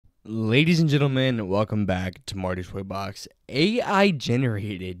Ladies and gentlemen, welcome back to Marty's Toybox. AI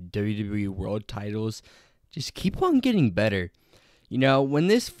generated WWE World titles just keep on getting better. When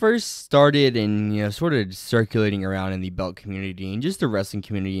this first started and, sort of circulating around in the belt community and just the wrestling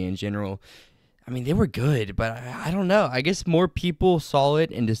community in general, they were good, but I don't know. I guess more people saw it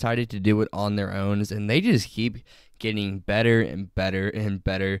and decided to do it on their own, and they just keep getting better and better and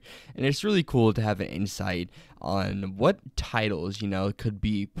better. And it's really cool to have an insight on what titles, could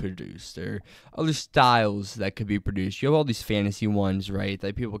be produced or other styles that could be produced. You have all these fantasy ones, right,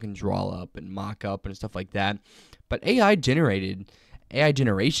 that people can draw up and mock up and stuff like that. But AI generations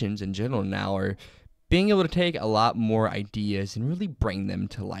in general now are being able to take a lot more ideas and really bring them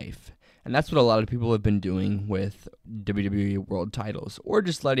to life. And that's what a lot of people have been doing with WWE World titles, or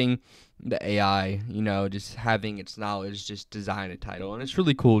just letting the AI, just having its knowledge, just design a title. And it's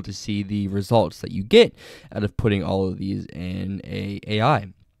really cool to see the results that you get out of putting all of these in AI.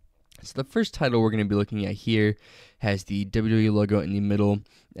 So the first title we're going to be looking at here has the WWE logo in the middle,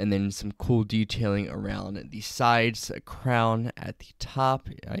 and then some cool detailing around the sides, a crown at the top.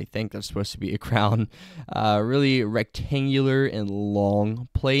 I think that's supposed to be a crown. Really rectangular and long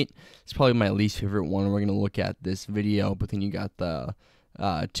plate. It's probably my least favorite one we're going to look at this video, but then you got the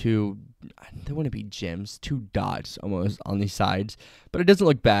two, they wouldn't be gems, two dots almost on the sides, but it doesn't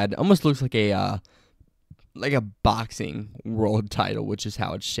look bad. It almost looks like a boxing world title, which is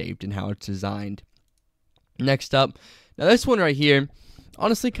how it's shaped and how it's designed. Next up, now this one right here,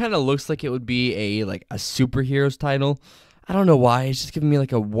 honestly kind of looks like it would be a superhero's title. I don't know why, it's just giving me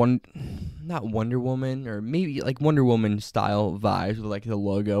not Wonder Woman, or maybe like Wonder Woman style vibes with like the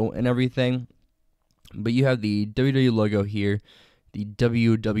logo and everything. But you have the WWE logo here, the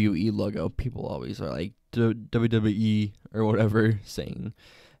WWE logo. People always are like WWE or whatever saying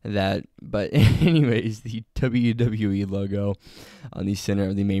that, but anyways, the WWE logo on the center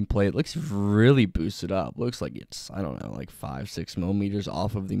of the main plate looks really boosted up. Looks like it's, I don't know, like 5-6 millimeters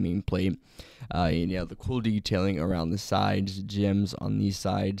off of the main plate. The cool detailing around the sides, gems on these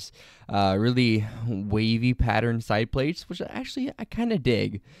sides, really wavy pattern side plates, which actually I kind of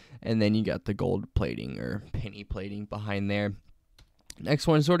dig. And then you got the gold plating or penny plating behind there. Next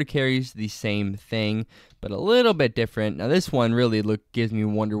one sort of carries the same thing, but a little bit different. Now this one really gives me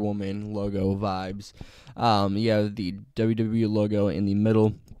Wonder Woman logo vibes. You have the WWE logo in the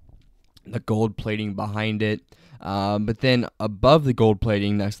middle, the gold plating behind it. But then above the gold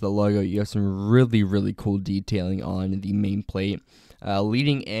plating, next to the logo, you have some really, really cool detailing on the main plate,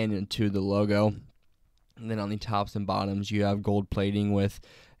 leading into the logo. And then on the tops and bottoms, you have gold plating with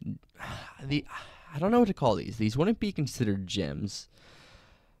I don't know what to call these. These wouldn't be considered gems.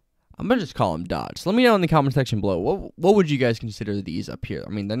 I'm going to just call them dots. Let me know in the comment section below. What would you guys consider these up here?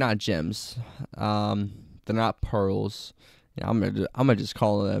 They're not gems. They're not pearls. I'm gonna just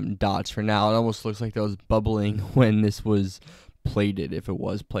call them dots for now. It almost looks like that was bubbling when this was plated, if it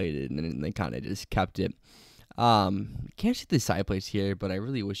was plated, and then they kind of just kept it. Can't see the side plates here, but I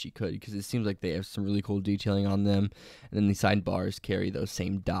really wish you could, because it seems like they have some really cool detailing on them. And then the side bars carry those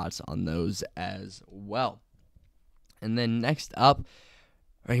same dots on those as well. And then next up,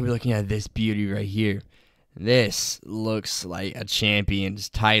 we're going to be looking at this beauty right here. This looks like a champion's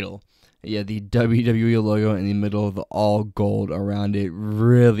title. Yeah, the WWE logo in the middle of the all gold around it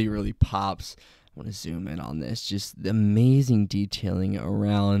really, really pops. I want to zoom in on this. Just the amazing detailing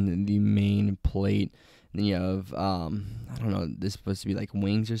around the main plate. Then you have, I don't know, this is supposed to be like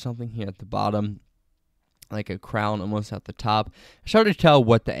wings or something here at the bottom. Like a crown almost at the top. It's hard to tell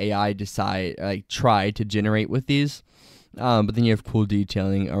what the AI tried to generate with these. But then you have cool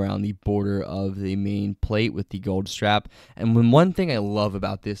detailing around the border of the main plate with the gold strap. And one thing I love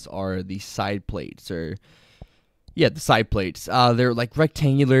about this are the side plates, the side plates. They're like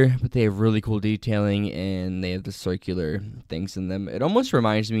rectangular, but they have really cool detailing, and they have the circular things in them. It almost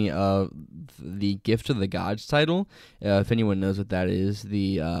reminds me of the Gift of the Gods title. If anyone knows what that is,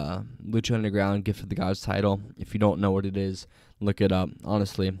 the Lucha Underground Gift of the Gods title. If you don't know what it is, look it up.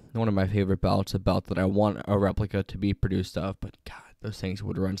 Honestly, one of my favorite belts, a belt that I want a replica to be produced of, but God, those things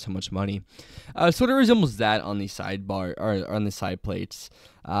would run so much money. Sort of resembles that on the sidebar, or on the side plates.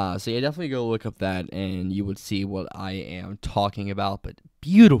 So yeah, definitely go look up that, and you would see what I am talking about. But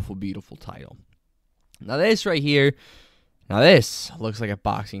beautiful, beautiful title. Now this right here, this looks like a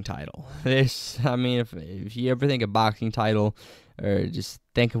boxing title. If you ever think of boxing title, or just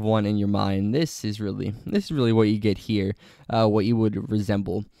think of one in your mind, this is really what you get here. What you would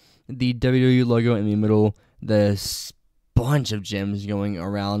resemble. The WWE logo in the middle, the bunch of gems going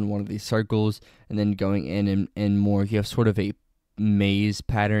around one of these circles, and then going in and more. You have sort of a maze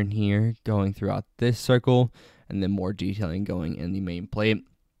pattern here going throughout this circle, and then more detailing going in the main plate.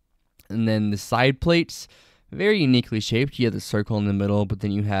 And then the side plates, very uniquely shaped. You have the circle in the middle, but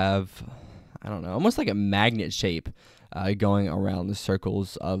then you have, I don't know, almost like a magnet shape going around the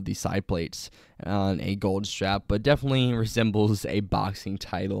circles of the side plates on a gold strap, but definitely resembles a boxing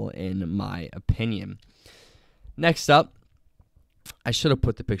title in my opinion. Next up, I should have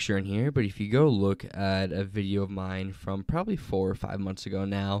put the picture in here, but if you go look at a video of mine from probably 4 or 5 months ago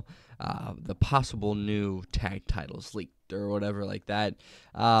now, the possible new tag titles leaked or whatever like that,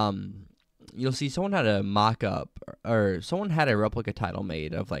 you'll see someone had a mock-up, or someone had a replica title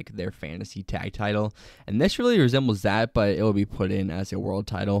made of like their fantasy tag title, and this really resembles that, but it will be put in as a world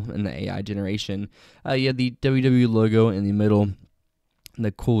title in the AI generation. You have the WWE logo in the middle,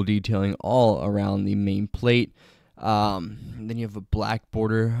 the cool detailing all around the main plate. Then you have a black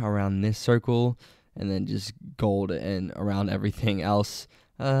border around this circle, and then just gold and around everything else.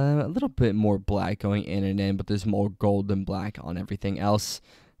 A little bit more black going in and in, but there's more gold than black on everything else.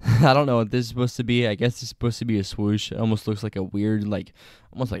 I don't know what this is supposed to be. I guess it's supposed to be a swoosh. It almost looks like a weird, like,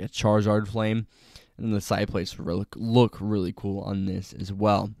 almost like a Charizard flame. And then the side plates look really cool on this as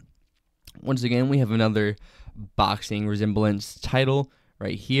well. Once again, we have another boxing resemblance title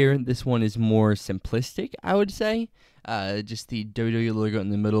right here. This one is more simplistic, I would say. Just the WWE logo in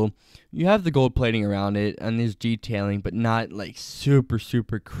the middle. You have the gold plating around it, and there's detailing, but not like super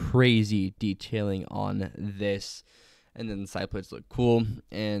crazy detailing on this. And then the side plates look cool.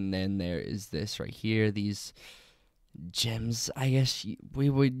 And then there is this right here. These gems, I guess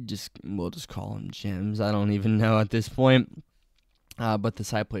we'll just call them gems. I don't even know at this point. But the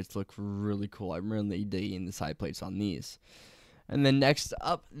side plates look really cool. I'm really digging the side plates on these. And then next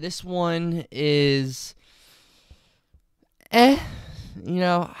up, this one is, you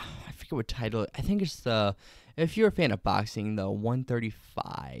know, I forget what title. I think it's the, if you're a fan of boxing, the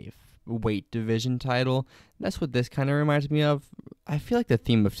 135 weight division title. That's what this kind of reminds me of. I feel like the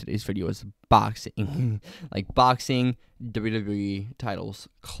theme of today's video is boxing. Like boxing, WWE titles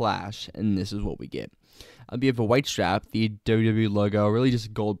clash, and this is what we get. You have a white strap, the WWE logo, really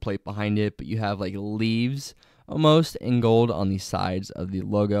just gold plate behind it, but you have like leaves almost in gold on the sides of the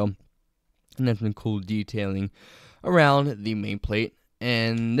logo, and then some cool detailing around the main plate.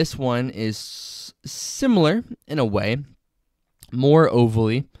 And this one is similar in a way, more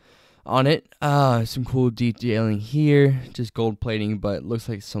ovally on it. Some cool detailing here, just gold plating, but looks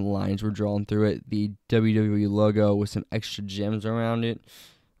like some lines were drawn through it. The WWE logo with some extra gems around it.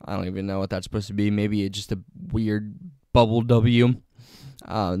 I don't even know what that's supposed to be. Maybe it's just a weird bubble W.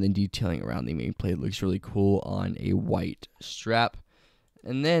 And then detailing around the main plate looks really cool on a white strap.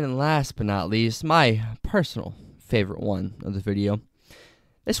 And then last but not least, my personal favorite one of the video.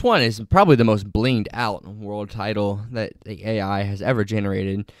 This one is probably the most blinged out world title that the AI has ever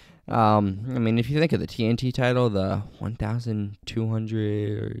generated. I mean, if you think of the TNT title, the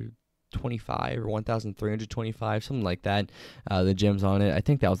 1,225 or 1,325, something like that, the gems on it, I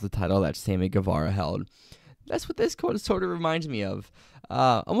think that was the title that Sammy Guevara held. That's what this code sort of reminds me of.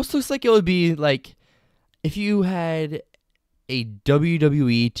 Almost looks like it would be like if you had a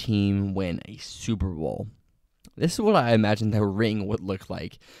WWE team win a Super Bowl. This is what I imagine the ring would look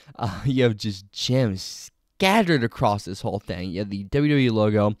like. You have just gems scattered across this whole thing. You have the WWE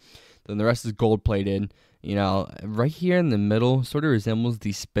logo, then the rest is gold plated. You know, right here in the middle sort of resembles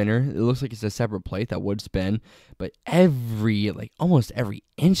the spinner. It looks like it's a separate plate that would spin, but almost every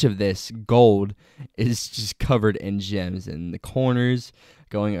inch of this gold is just covered in gems, and the corners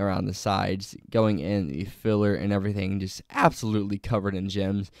going around the sides, going in the filler and everything, just absolutely covered in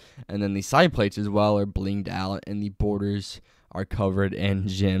gems. And then the side plates as well are blinged out, and the borders are covered in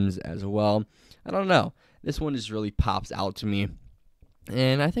gems as well. I don't know. This one just really pops out to me,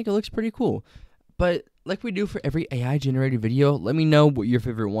 and I think it looks pretty cool. But like we do for every AI generated video, let me know what your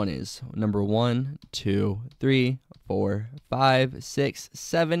favorite one is. Number 1, 2, 3, 4, 5, 6,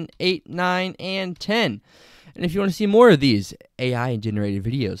 7, 8, 9, and 10. And if you want to see more of these AI generated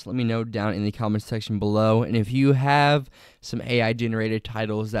videos, let me know down in the comments section below. And if you have some AI generated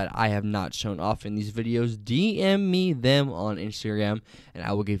titles that I have not shown off in these videos, DM me them on Instagram, and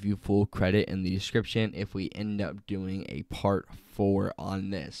I will give you full credit in the description if we end up doing a part 4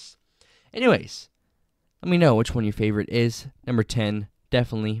 on this. Anyways, let me know which one your favorite is. Number 10,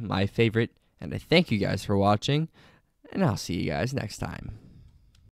 definitely my favorite. And I thank you guys for watching, and I'll see you guys next time.